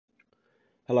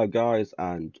Hello guys,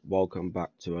 and welcome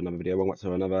back to another video. Welcome back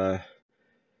to another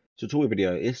tutorial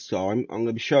video. This time I'm going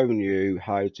to be showing you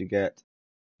how to get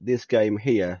this game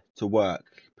here to work,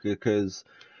 because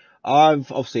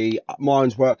I've obviously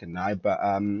mine's working now, but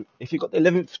if you've got the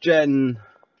 11th gen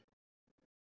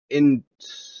Intel,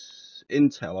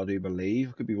 I do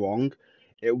believe, I could be wrong,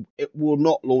 it will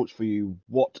not launch for you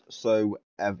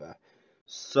whatsoever.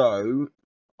 So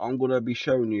I'm going to be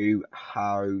showing you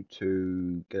how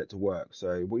to get it to work.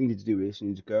 So what you need to do is you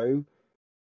need to go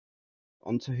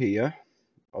onto here,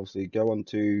 obviously go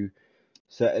onto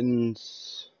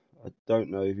settings. I don't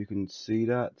know if you can see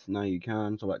that. Now you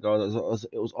can. So that guys,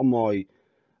 it was on my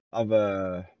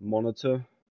other monitor.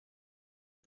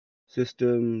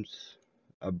 Systems,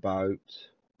 about,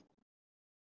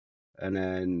 and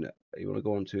then you want to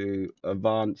go onto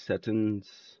advanced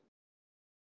settings,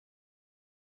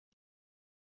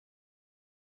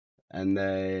 and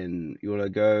then you want to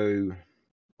go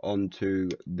onto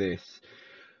this.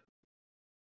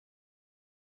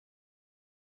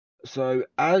 So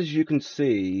as you can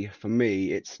see, for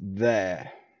me it's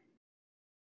there,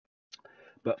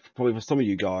 but probably for some of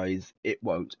you guys it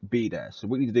won't be there. So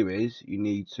what you need to do is you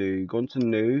need to go into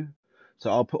new. So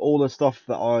I'll put all the stuff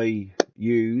that I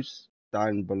use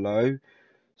down below.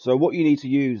 So what you need to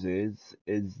use is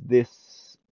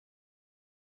this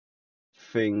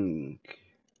thing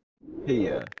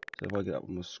here. So if I get up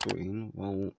on the screen,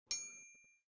 well,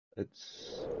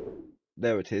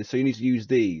 there it is. So you need to use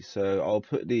these. So I'll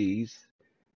put these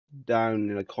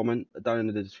down in a comment, down in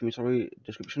the description.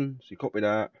 So you copy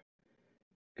that,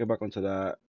 go back onto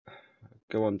that,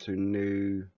 go onto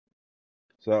new.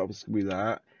 So that was be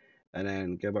that, and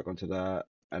then go back onto that,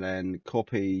 and then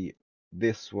copy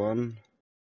this one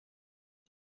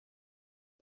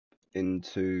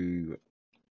into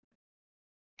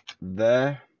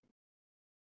there.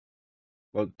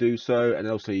 Well, do so, and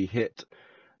also you hit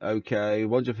OK.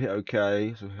 Once you've hit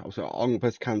OK, so obviously I'm gonna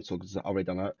press cancel because I've already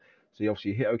done that. So you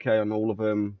obviously hit OK on all of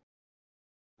them,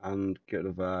 and get rid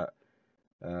of that.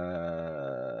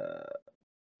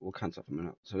 We'll cancel for a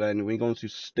minute. So then we go into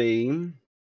Steam,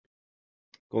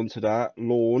 go into that,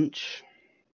 launch.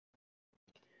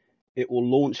 It will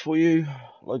launch for you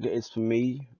like it is for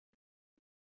me.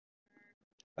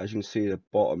 As you can see, the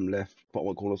bottom right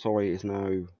corner, sorry, is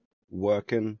now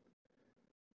working.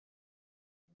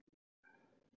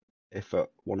 If I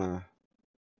wanna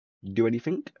do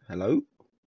anything, hello.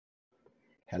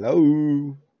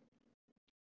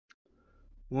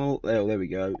 Well, there we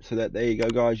go. So there you go,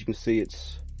 guys. You can see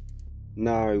it's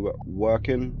now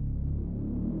working.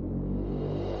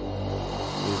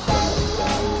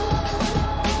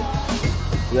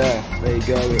 Yeah, there you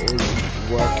go. It is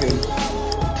working.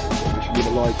 You should give a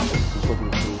like, subscribe to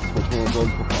the channel,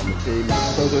 pop on the team.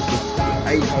 So close to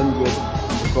 800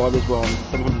 subscribers, well,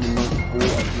 794,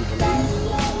 I do believe.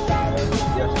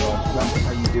 Yes, guys, that's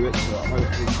how you do it. So I hope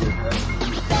it's good.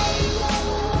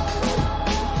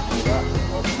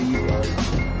 I'll see you guys.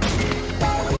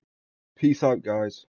 Peace out, guys.